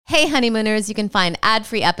Hey honeymooners, you can find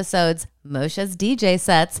ad-free episodes, Moshe's DJ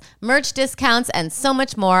sets, merch discounts, and so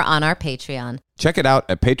much more on our Patreon. Check it out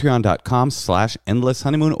at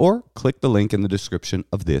patreon.com/endlesshoneymoon or click the link in the description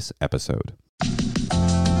of this episode.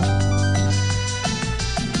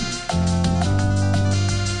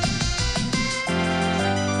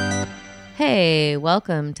 Hey,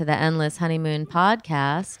 welcome to the Endless Honeymoon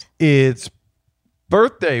podcast. It's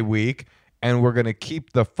birthday week, and we're going to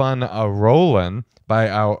keep the fun rolling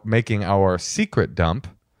by making our secret dump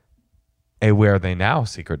a Where Are They Now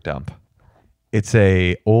secret dump. It's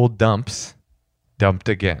a old dumps dumped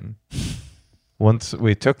again. Once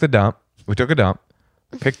we took a dump,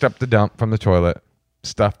 picked up the dump from the toilet,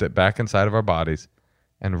 stuffed it back inside of our bodies,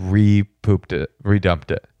 and redumped it.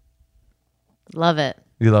 Love it.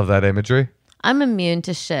 You love that imagery? I'm immune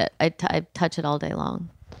to shit. I touch it all day long.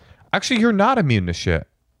 Actually, you're not immune to shit.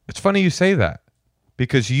 It's funny you say that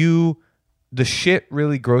because the shit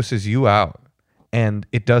really grosses you out and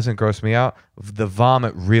it doesn't gross me out. The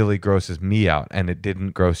vomit really grosses me out and it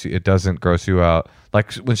doesn't gross you out.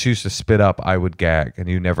 Like when she used to spit up, I would gag and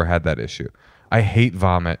you never had that issue. I hate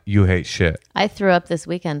vomit. You hate shit. I threw up this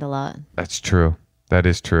weekend a lot. That's true. That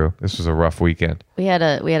is true. This was a rough weekend. We had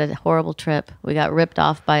a horrible trip. We got ripped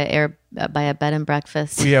off by a bed and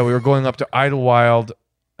breakfast. Yeah, we were going up to Idlewild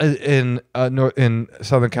in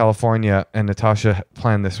Southern California, and Natasha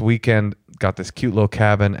planned this weekend, got this cute little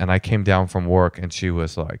cabin, and I came down from work, and she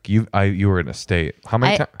was like, "You were in a state." How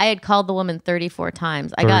many times? I had called the woman 34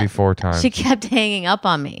 times. 34 times. She kept hanging up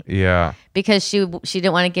on me. Yeah. Because she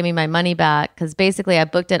didn't want to give me my money back, because basically I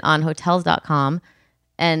booked it on Hotels.com,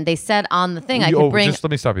 and they said on the thing I could bring. Just let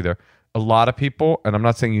me stop you there. A lot of people, and I'm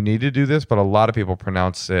not saying you need to do this, but a lot of people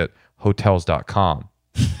pronounce it Hotels.com.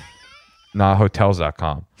 Not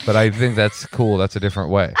Hotels.com. But I think that's cool. That's a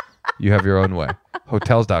different way. You have your own way.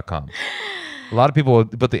 Hotels.com. A lot of people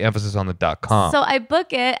would put the emphasis on the .com. So I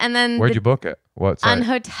book it, and then... Where'd you book it? What site? On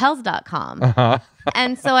Hotels.com.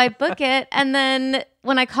 And so I book it, and then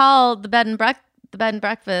when I call the bed and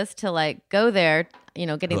breakfast to like go there,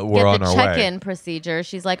 get the check-in procedure,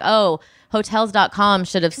 she's like, "Oh, Hotels.com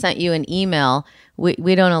should have sent you an email.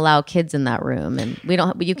 We don't allow kids in that room, and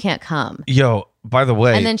you can't come." Yo, by the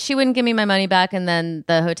way, and then she wouldn't give me my money back, and then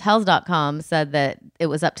the Hotels.com said that it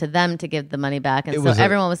was up to them to give the money back, and so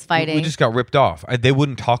everyone was fighting. We just got ripped off. They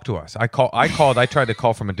wouldn't talk to us. I tried to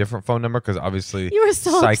call from a different phone number because obviously you were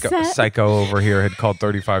so upset. Psycho over here had called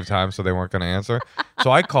 35 times, so they weren't going to answer.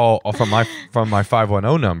 So I call from my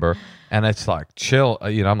 510 number. And it's like, chill.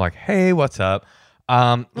 I'm like, hey, what's up?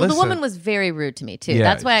 The woman was very rude to me, too. Yeah,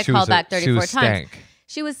 that's why I called back 34 times. Stank.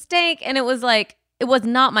 She was stank, and it was like, it was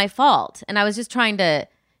not my fault. And I was just trying to,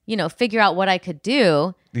 figure out what I could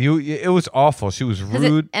do. It was awful. She was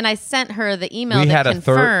rude. And I sent her the email that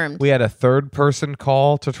confirmed. We had a third person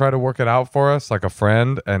call to try to work it out for us, like a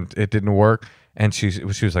friend, and it didn't work. And she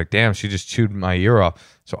was like, damn, she just chewed my ear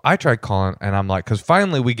off. So I tried calling, and I'm like, because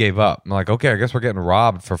finally we gave up. I'm like, okay, I guess we're getting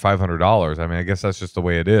robbed for $500. I mean, I guess that's just the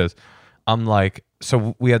way it is. I'm like,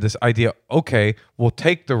 so we had this idea, okay, we'll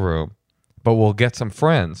take the room, but we'll get some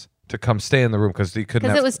friends to come stay in the room because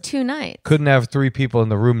it was 2 nights. Couldn't have 3 people in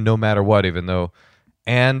the room no matter what, even though.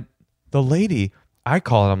 And the lady, I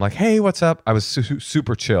call and I'm like, hey, what's up? I was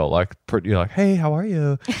super chill, like, hey, how are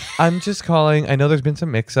you? I'm just calling. I know there's been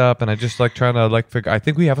some mix up, and I just like trying to like figure. I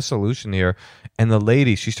think we have a solution here. And the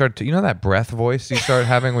lady, she started to, that breath voice you start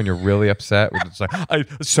having when you're really upset. It's like,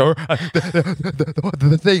 sir,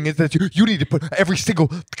 the thing is that you need to put every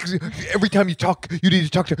time you talk, you need to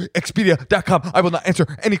talk to Expedia.com. I will not answer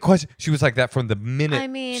any question. She was like that from the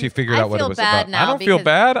minute she figured out what it was about. I don't feel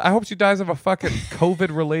bad. I hope she dies of a fucking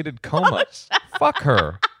COVID-related coma. Fuck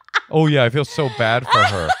her. Oh yeah, I feel so bad for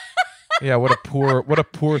her. Yeah, what a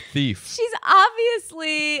poor thief. She's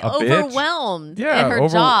obviously overwhelmed in her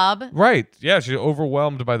job. Right. Yeah, she's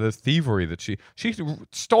overwhelmed by the thievery that she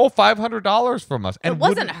stole $500 from us. And it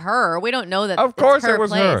wasn't her. We don't know that. Of course it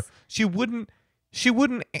was her. She wouldn't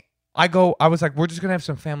I was like, we're just going to have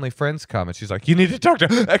some family friends come. And she's like, you need to talk to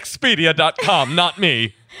Expedia.com, not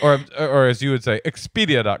me. Or as you would say,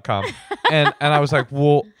 Expedia.com. And I was like,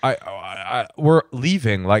 well, we're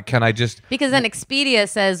leaving. Like, can I just... Because then Expedia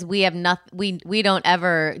says we have nothing. We don't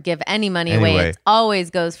ever give any money away. It always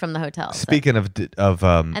goes from the hotel. Speaking of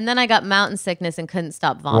and then I got mountain sickness and couldn't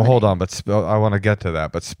stop vomiting. Well, hold on, but I want to get to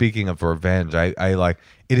that. But speaking of revenge, I like...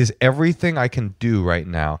 It is everything I can do right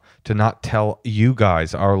now to not tell you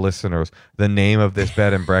guys, our listeners, the name of this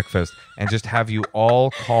bed and breakfast, and just have you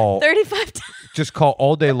all call 35 times. Just call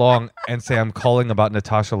all day long and say I'm calling about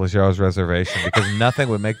Natasha Leggero's reservation, because nothing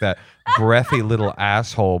would make that breathy little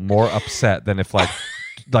asshole more upset than if like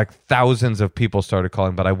like thousands of people started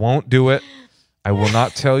calling, but I won't do it. I will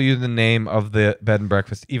not tell you the name of the bed and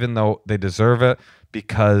breakfast, even though they deserve it,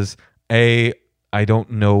 because A, I don't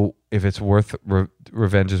know if it's worth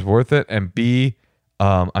revenge is worth it, and B,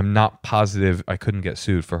 I'm not positive I couldn't get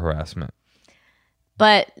sued for harassment.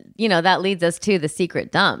 But that leads us to the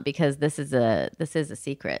secret dump, because this is a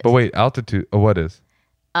secret. But wait, altitude. What is?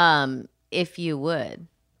 If you would.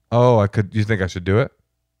 Oh, I could. You think I should do it?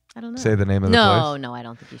 I don't know. Say the name of the place? No, I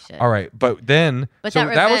don't think you should. All right, but then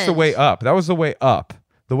that was the way up. That was the way up.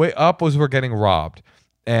 The way up was we're getting robbed,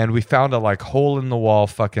 and we found a like hole in the wall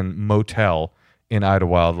fucking motel in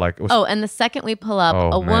Idlewild. Like it was, and the second we pull up,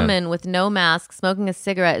 woman with no mask, smoking a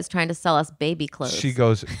cigarette, is trying to sell us baby clothes. She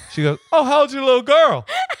goes, oh, how's your little girl?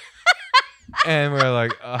 And we're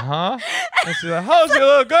like, uh-huh. And she's like, how's your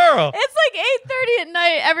little girl? It's like 8:30 at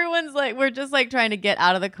night. Everyone's like, we're just like trying to get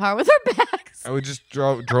out of the car with our bags. And we just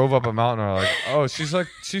drove up a mountain. And we're like, oh,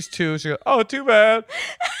 she's 2. She goes, oh, too bad.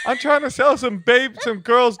 I'm trying to sell some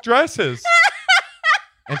girls' dresses.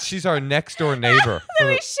 And she's our next door neighbor. Then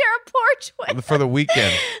we share a porch with for the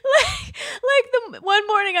weekend. Like the one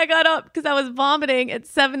morning I got up because I was vomiting at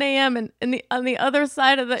 7 a.m. and on the other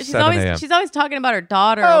side of the she's always talking about her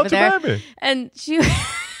daughter over there. Baby. And she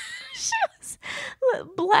was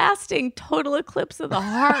blasting Total Eclipse of the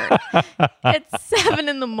Heart at 7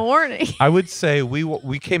 in the morning. I would say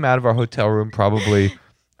we came out of our hotel room probably,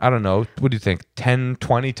 I don't know, what do you think, 10,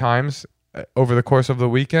 20 times over the course of the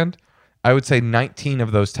weekend? I would say 19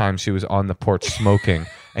 of those times she was on the porch smoking.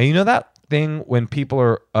 And you know that thing when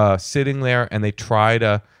people are sitting there and they try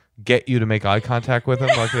to get you to make eye contact with them,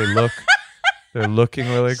 like they're looking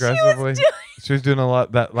really aggressively. She was doing a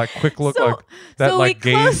lot that like quick look, like that like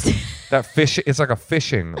gaze, that fish. It's like a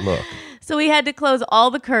fishing look. So we had to close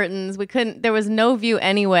all the curtains. We couldn't. There was no view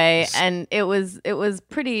anyway, and it was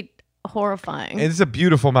pretty horrifying. It's a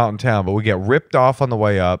beautiful mountain town, but we get ripped off on the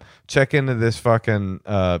way up. Check into this fucking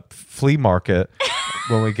flea market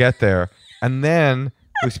when we get there, and then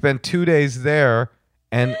we spend 2 days there,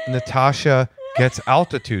 and Natasha gets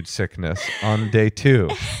altitude sickness on day 2.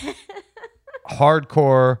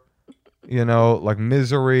 Hardcore, like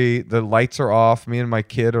misery. The lights are off. Me and my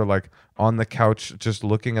kid are like on the couch just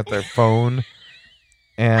looking at their phone,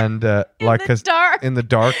 and like in the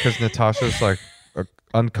dark because Natasha's like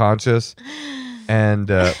unconscious and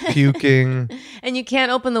puking, and you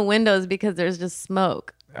can't open the windows because there's just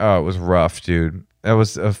smoke. Oh, it was rough, dude. That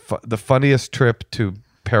was the funniest trip to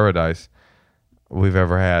paradise we've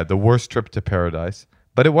ever had. The worst trip to paradise,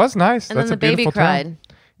 but it was nice. And then the baby cried. Town.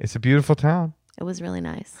 It's a beautiful town. It was really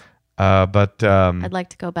nice. But I'd like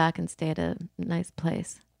to go back and stay at a nice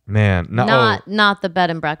place. Man, not the bed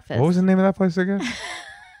and breakfast. What was the name of that place again?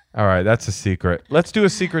 All right, that's a secret. Let's do a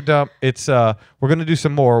secret dump. It's we're gonna do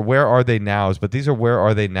some more Where Are They Nows, but these are Where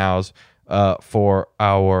Are They Nows for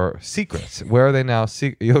our secrets. Where are they now?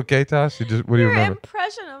 You okay, Tosh? What do you remember? Your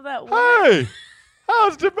impression of that woman. Hey,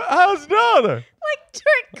 how's daughter? Like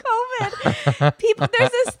during COVID, people.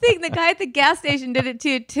 There's this thing. The guy at the gas station did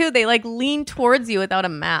it too. They like lean towards you without a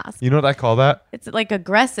mask. You know what I call that? It's like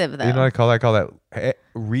aggressive though. You know what I call that? I call that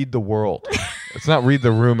read the world. It's not read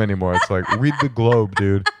the room anymore. It's like read the globe,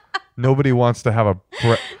 dude. Nobody wants to have a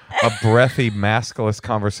breathy, maskless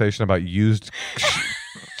conversation about used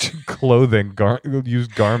clothing,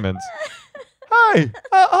 used garments. Hi,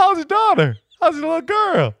 how's your daughter? How's your little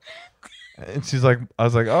girl? And she's like, I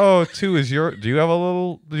was like, oh, 2 is do you have a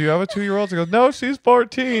 2-year-old? She goes, no, she's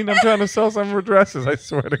 14. I'm trying to sell some of her dresses. I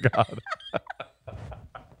swear to God.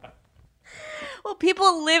 Well,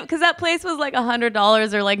 people live, because that place was like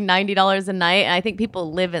 $100 or like $90 a night. And I think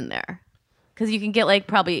people live in there. Because you can get like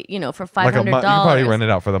probably, for $500. Like you probably rent it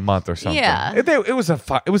out for the month or something. Yeah. It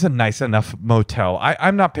was a nice enough motel.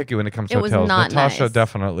 I'm not picky when it comes to hotels. Was not Natasha nice.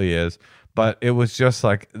 Definitely is. But it was just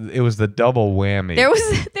like, it was the double whammy. There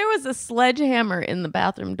was a sledgehammer in the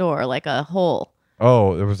bathroom door, like a hole.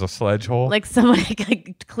 Oh, there was a sledge hole? Like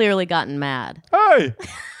somebody clearly gotten mad. Hey,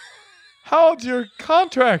 how old's your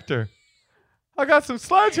contractor? I got some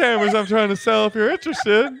sledgehammers I'm trying to sell if you're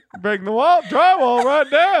interested. Break the drywall right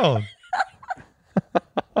down.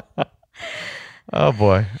 Oh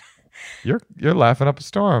boy, you're laughing up a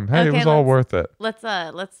storm. Hey, it was all worth it. Let's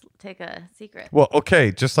take a secret. Well,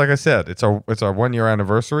 okay, just like I said, it's our 1-year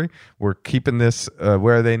anniversary. We're keeping this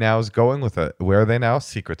Where Are They Now's going with a Where Are They Now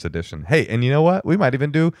Secrets edition. Hey, and you know what? We might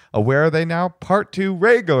even do a Where Are They Now Part 2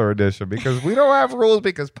 regular edition because we don't have rules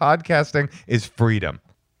because podcasting is freedom.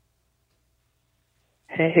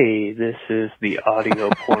 Hey, this is the audio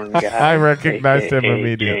porn guy. I recognized him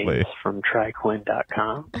immediately. James from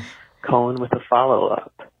TryQuinn.com, calling with a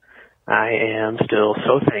follow-up. I am still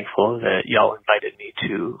so thankful that y'all invited me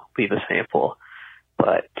to leave a sample,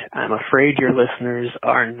 but I'm afraid your listeners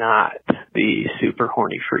are not the super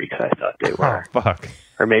horny freaks I thought they were. Oh, fuck.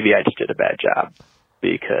 Or maybe I just did a bad job,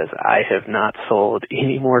 because I have not sold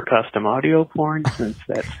any more custom audio porn since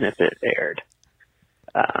that snippet aired.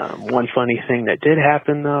 One funny thing that did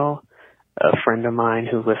happen, though, a friend of mine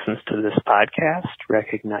who listens to this podcast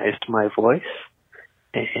recognized my voice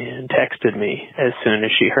and texted me as soon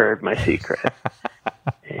as she heard my secret.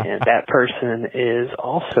 And that person is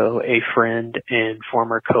also a friend and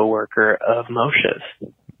former coworker of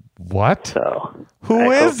Moshe's. What? So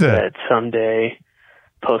Who I is hope it? that someday,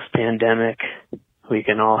 post-pandemic, we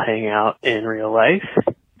can all hang out in real life,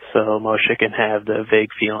 so Moshe can have the vague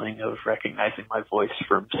feeling of recognizing my voice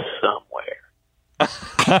from somewhere.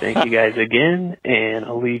 Thank you guys again, and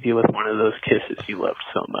I'll leave you with one of those kisses you loved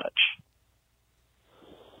so much.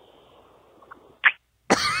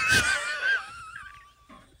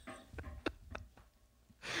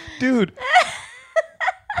 Dude.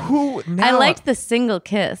 Who now? I liked the single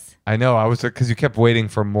kiss. I know. I was because you kept waiting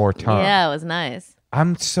for more time. Yeah, it was nice.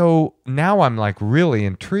 I'm like really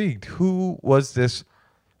intrigued. Who was this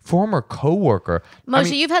former coworker?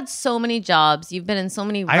 Moshe, you've had so many jobs. You've been in so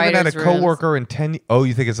many I writers' haven't had a rooms. coworker in 10. Oh,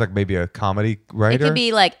 you think it's like maybe a comedy writer? It could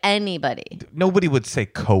be like anybody. Nobody would say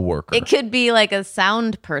coworker. It could be like a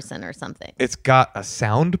sound person or something. It's got a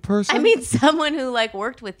sound person? I mean, someone who like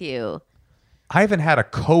worked with you I haven't had a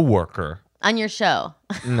coworker. on your show.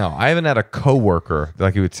 No, I haven't had a coworker,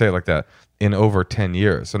 like you would say it like that, in over 10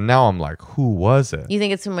 years. So now I'm like, who was it? You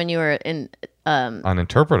think it's from when you were in? An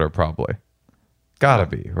interpreter, probably. Gotta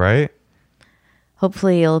be, right?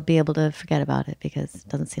 Hopefully, you'll be able to forget about it because it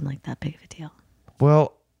doesn't seem like that big of a deal.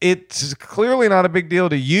 Well, it's clearly not a big deal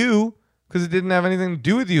to you because it didn't have anything to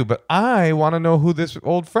do with you. But I want to know who this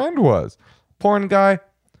old friend was. Porn guy,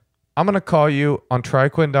 I'm gonna call you on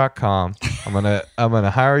triquin.com. I'm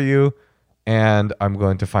gonna hire you, and I'm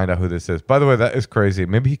going to find out who this is. By the way, that is crazy.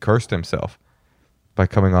 Maybe he cursed himself by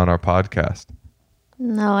coming on our podcast.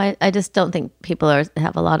 No, I just don't think people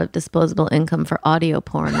have a lot of disposable income for audio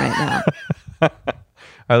porn right now. All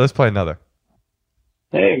right, let's play another.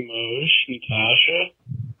 Hey, Moosh, Natasha.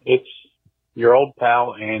 It's your old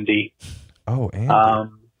pal, Andy. Oh, Andy.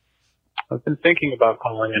 I've been thinking about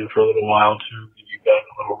calling in for a little while to give you guys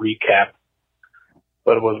a little recap,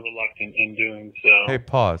 but I was reluctant in doing so. Hey,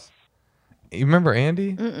 pause. You remember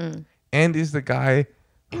Andy? Mm-mm. Andy's the guy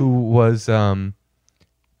who was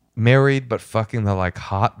married but fucking the like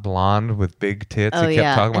hot blonde with big tits. Oh He kept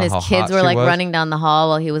yeah, talking and about his how kids hot were she like was. running down the hall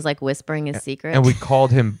while he was like whispering his secret. And we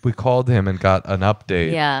called him and got an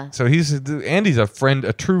update. Yeah. So Andy's a friend,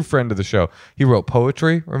 a true friend of the show. He wrote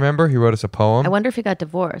poetry, remember? He wrote us a poem. I wonder if he got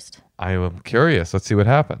divorced. I am curious. Let's see what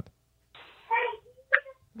happened.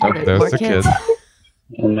 Oh, Poor there's the kids. kid.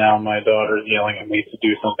 And now my daughter's yelling at me to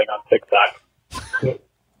do something on TikTok.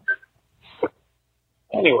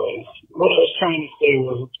 Anyways, what I was trying to say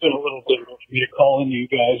was it's been a little difficult for me to call into you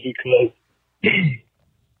guys because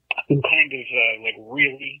I've been kind of like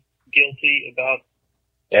really guilty about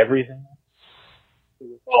everything.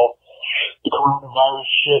 With all the coronavirus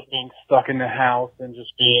shit, being stuck in the house and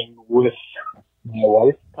just being with my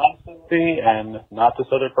wife constantly and not this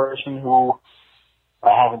other person who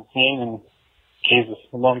I haven't seen in, Jesus,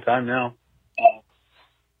 a long time now.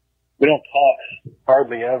 We don't talk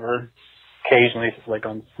hardly ever. Occasionally it's like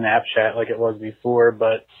on Snapchat like it was before,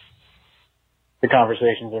 but the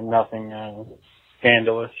conversations are nothing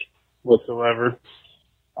scandalous whatsoever.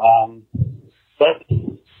 But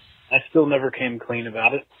I still never came clean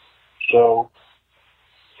about it, so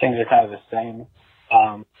things are kind of the same.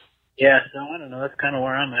 Yeah, so I don't know, that's kind of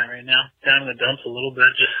where I'm at right now. Down in the dumps a little bit,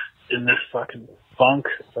 just in this fucking funk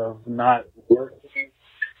of not working.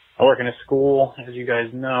 I work in a school, as you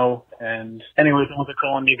guys know, and anyways, I want to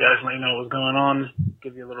call on you guys and let you know what was going on,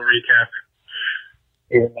 give you a little recap.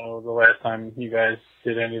 Even though the last time you guys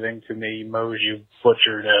did anything to me, Moj, you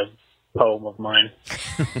butchered a poem of mine.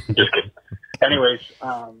 Just kidding. Anyways,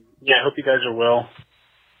 yeah, I hope you guys are well,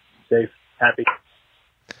 safe, happy.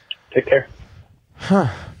 Take care. Huh.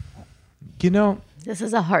 You know, This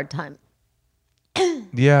is a hard time.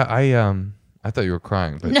 yeah, I thought you were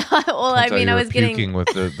crying, but No, well, I thought mean, you I were was getting puking with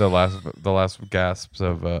the last gasps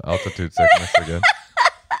of altitude sickness again.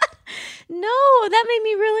 No, that made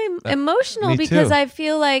me really emotional me because too. I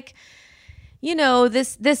feel like, you know,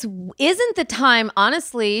 this isn't the time,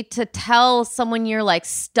 honestly, to tell someone you're like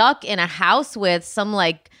stuck in a house with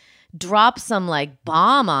drop some like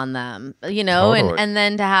bomb on them, you know, Totally. and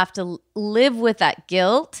then to have to live with that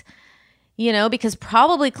guilt, you know, because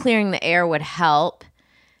probably clearing the air would help.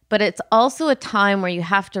 But it's also a time where you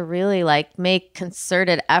have to really like make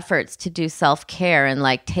concerted efforts to do self-care and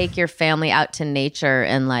like take your family out to nature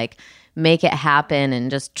and like make it happen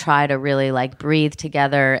and just try to really like breathe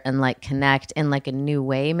together and like connect in like a new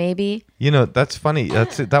way maybe. You know, that's funny.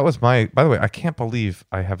 That was my, by the way, I can't believe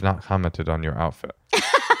I have not commented on your outfit.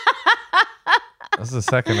 This is the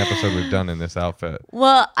second episode we've done in this outfit.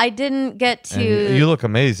 Well, I didn't get to. And you look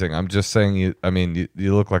amazing. I'm just saying, you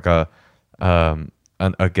look like a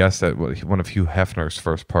guest at one of Hugh Hefner's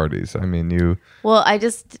first parties. I mean, you. Well, I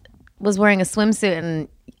just was wearing a swimsuit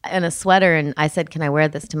and a sweater, and I said, "Can I wear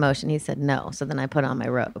this to Moshe?" And he said, "No." So then I put on my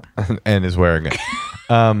robe. And is wearing it.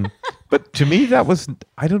 But to me, that was,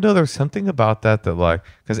 I don't know, there was something about that like,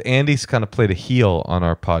 because Andy's kind of played a heel on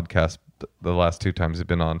our podcast the last 2 times he's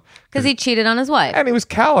been on. Because he cheated on his wife. And he was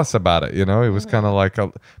callous about it, you know? He was kind of like,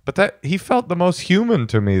 but that he felt the most human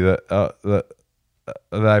to me that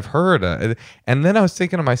I've heard. And then I was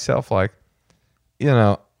thinking to myself, like, you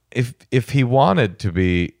know, if he wanted to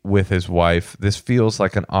be with his wife, this feels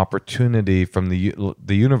like an opportunity from the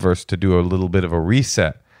universe to do a little bit of a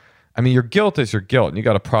reset. I mean, your guilt is your guilt, and you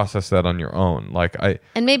got to process that on your own.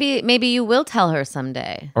 And maybe you will tell her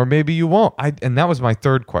someday, or maybe you won't. And that was my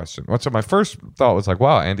third question. So my first thought was like,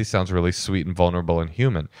 wow, Andy sounds really sweet and vulnerable and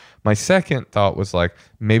human. My second thought was like,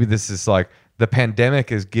 maybe this is like the pandemic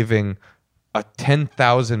is giving 10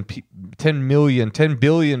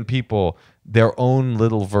 billion people their own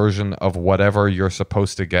little version of whatever you're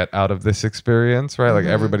supposed to get out of this experience, right? Like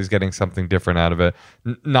everybody's getting something different out of it.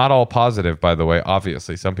 Not all positive, by the way,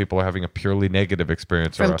 obviously. Some people are having a purely negative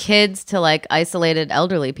experience. From kids to like isolated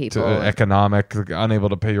elderly people. To economic, unable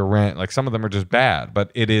to pay your rent. Like some of them are just bad,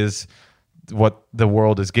 but it is what the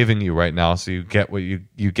world is giving you right now. So you get what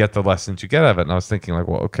you get the lessons you get out of it. And I was thinking like,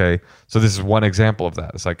 well, okay, so this is one example of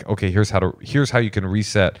that. It's like, okay, here's how you can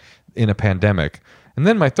reset in a pandemic. And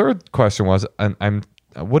then my third question was,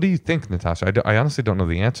 what do you think, Natasha? I honestly don't know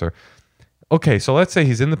the answer. Okay, so let's say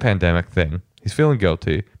he's in the pandemic thing. He's feeling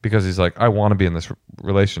guilty because he's like, I want to be in this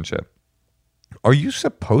relationship. Are you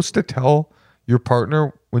supposed to tell your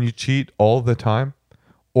partner when you cheat all the time?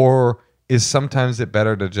 Or is sometimes it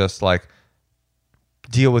better to just like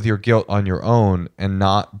deal with your guilt on your own and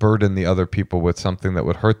not burden the other people with something that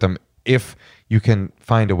would hurt them if you can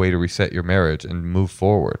find a way to reset your marriage and move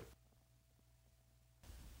forward?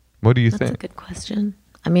 What do you think? That's a good question.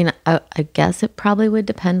 I mean, I guess it probably would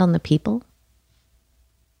depend on the people.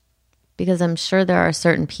 Because I'm sure there are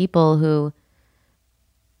certain people who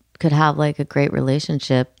could have like a great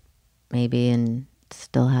relationship maybe and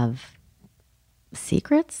still have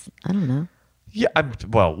secrets. I don't know. Yeah,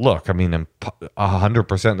 well, look, I mean,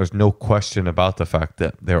 100%, there's no question about the fact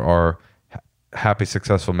that there are happy,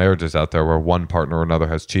 successful marriages out there where one partner or another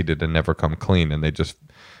has cheated and never come clean and they just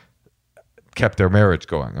kept their marriage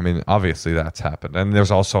going. I mean, obviously that's happened. And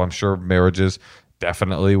there's also, I'm sure, marriages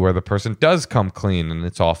definitely where the person does come clean and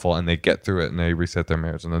it's awful and they get through it and they reset their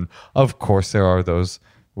marriage. And then, of course, there are those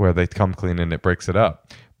where they come clean and it breaks it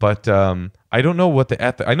up. But I don't know what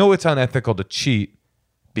I know it's unethical to cheat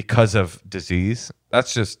because of disease.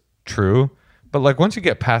 That's just true. But like once you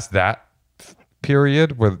get past that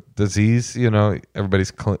period where disease, you know,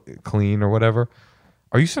 everybody's clean or whatever,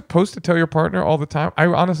 are you supposed to tell your partner all the time? I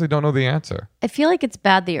honestly don't know the answer. I feel like it's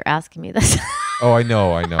bad that you're asking me this. Oh, I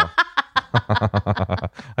know.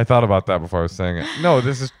 I thought about that before I was saying it. No,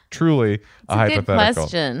 this is truly a hypothetical. Good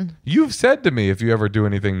question. You've said to me, if you ever do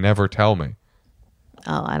anything, never tell me.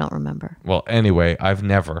 Oh, I don't remember. Well, anyway, I've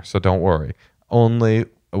never, so don't worry. Only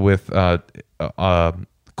with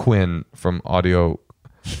Quinn from audio.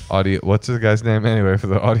 What's the guy's name? Anyway, for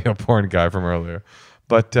the audio porn guy from earlier.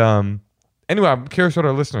 But anyway, I'm curious what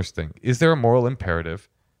our listeners think. Is there a moral imperative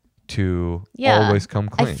to always come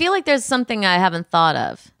clean? I feel like there's something I haven't thought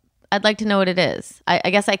of. I'd like to know what it is. I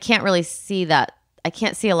guess I can't really see that. I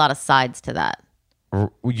can't see a lot of sides to that.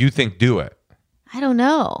 You think do it? I don't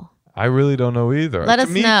know. I really don't know either. Let us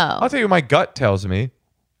know. I'll tell you what my gut tells me.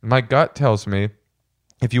 My gut tells me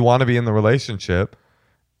if you want to be in the relationship,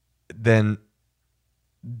 then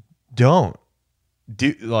don't.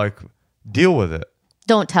 Deal with it.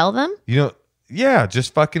 Don't tell them? You know, yeah,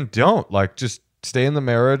 just fucking don't. Like, just stay in the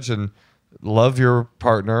marriage and love your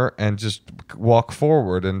partner and just walk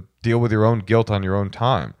forward and deal with your own guilt on your own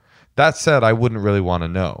time. That said, I wouldn't really want to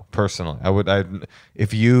know personally.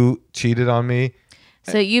 If you cheated on me.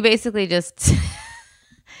 So you basically just,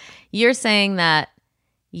 you're saying that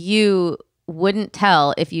you wouldn't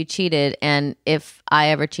tell if you cheated, and if I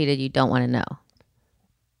ever cheated, you don't want to know.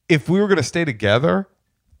 If we were going to stay together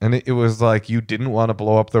and it was like you didn't want to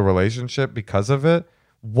blow up the relationship because of it,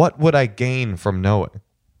 what would I gain from knowing?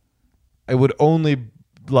 It would only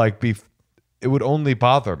it would only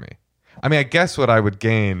bother me. I mean, I guess what I would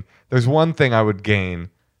gain, there's one thing I would gain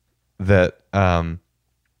that I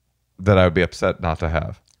would be upset not to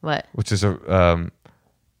have. What? Which is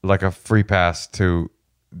like a free pass to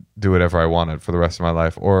do whatever I wanted for the rest of my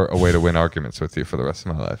life, or a way to win arguments with you for the rest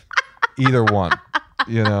of my life. Either one,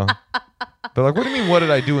 you know. But like, what do you mean? What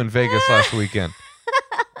did I do in Vegas last weekend?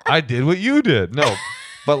 I did what you did. No,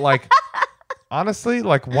 but like, honestly,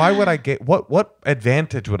 like, why would I get what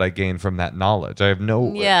advantage would I gain from that knowledge? I have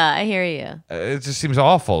no. Yeah, I hear you. It just seems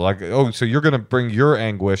awful. Like, oh, so you're gonna bring your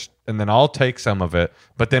anguish, and then I'll take some of it,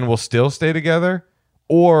 but then we'll still stay together,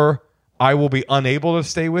 or I will be unable to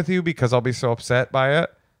stay with you because I'll be so upset by it.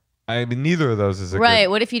 I mean, neither of those is right.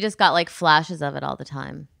 What if you just got like flashes of it all the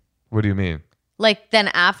time? What do you mean? Like then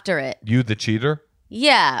after it, you the cheater?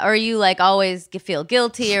 Yeah, or you like always feel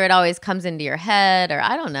guilty, or it always comes into your head, or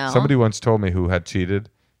I don't know. Somebody once told me who had cheated.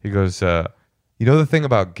 He goes, you know the thing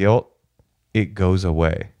about guilt? It goes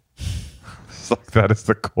away. It's like, that is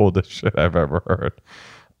the coldest shit I've ever heard.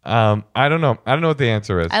 I don't know. I don't know what the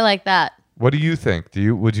answer is. I like that. What do you think?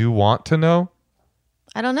 Would you want to know?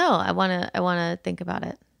 I don't know. I wanna think about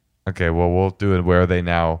it. Okay, well, we'll do it. Where are they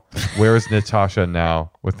now? Where is Natasha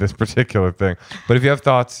now with this particular thing? But if you have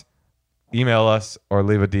thoughts, email us or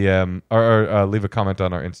leave a DM or leave a comment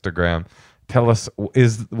on our Instagram. Tell us,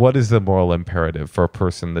 what is the moral imperative for a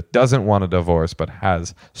person that doesn't want a divorce but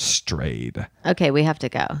has strayed? Okay, we have to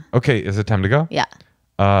go. Okay, is it time to go? Yeah.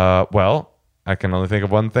 Well, I can only think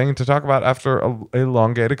of one thing to talk about after a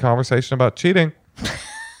elongated conversation about cheating.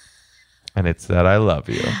 And it's that I love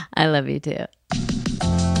you. I love you too.